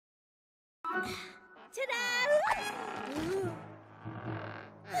Ta-da!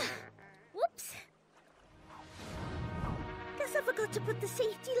 Whoops. Guess I forgot to put the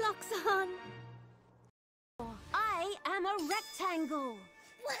safety locks on. I am a rectangle.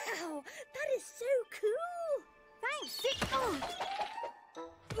 Wow, that is so cool. Thanks.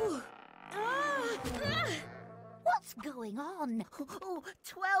 What's going on? Oh,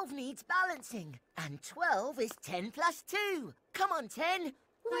 12 needs balancing. And 12 is 10 plus 2. Come on, 10.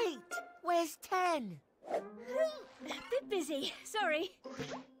 Wait, where's 10? Bit busy, sorry.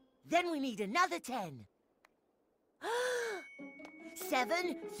 Then we need another 10.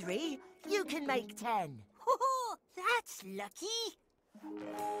 7, 3, you can make 10. Oh, that's lucky. 7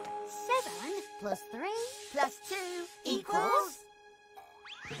 plus 3 Plus 2 equals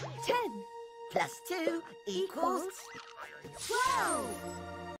 10. plus 2 equals 12.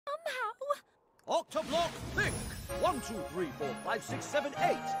 Somehow. Octoblock, think! 1, 2, 3, 4, 5, 6, 7,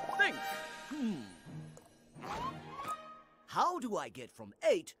 8. Think! How do I get from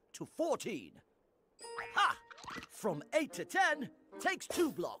 8 to 14? Ha! From 8 to 10 takes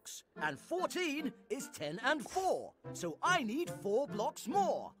 2 blocks, and 14 is 10 and 4. So I need 4 blocks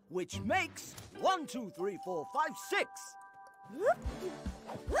more, which makes 1, 2, 3, 4, 5, 6.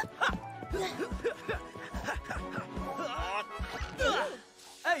 Ha!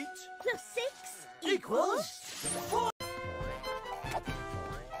 8 Plus 6 equals 4.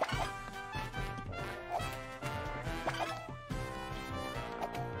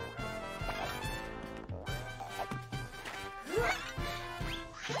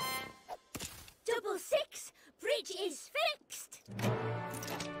 Double 6. Bridge is fixed.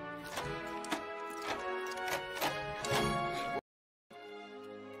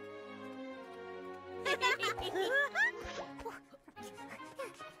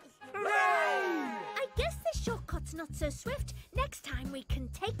 I guess this shortcut's not so swift. Next time we can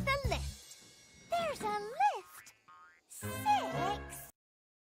take the lift. There's a lift. 6.